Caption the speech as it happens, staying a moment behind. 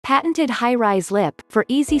Patented high-rise lip, for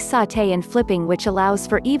easy sauté and flipping, which allows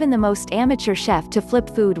for even the most amateur chef to flip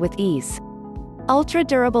food with ease.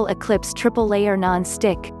 Ultra-durable ECLIPSE triple layer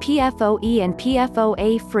non-stick, PFOE and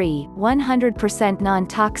PFOA free, 100%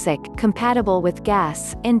 non-toxic, compatible with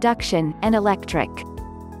gas, induction, and electric.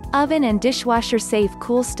 Oven and dishwasher safe.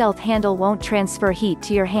 Cool stealth handle, won't transfer heat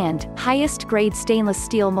to your hand. Highest grade stainless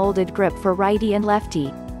steel molded grip for righty and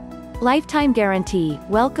lefty. Lifetime guarantee.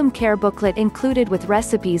 Welcome care booklet included with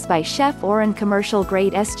recipes by Chef Oren. Commercial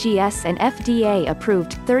grade SGS and FDA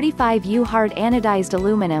approved. 35U hard anodized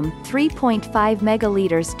aluminum, 3.5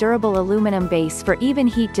 megaliters durable aluminum base for even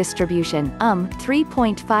heat distribution.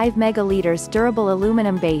 3.5 megaliters durable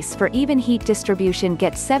aluminum base for even heat distribution.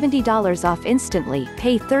 Get $70 off instantly.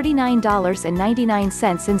 Pay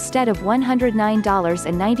 $39.99 instead of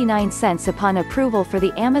 $109.99 upon approval for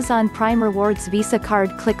the Amazon Prime Rewards Visa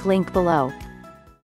card. Click link below.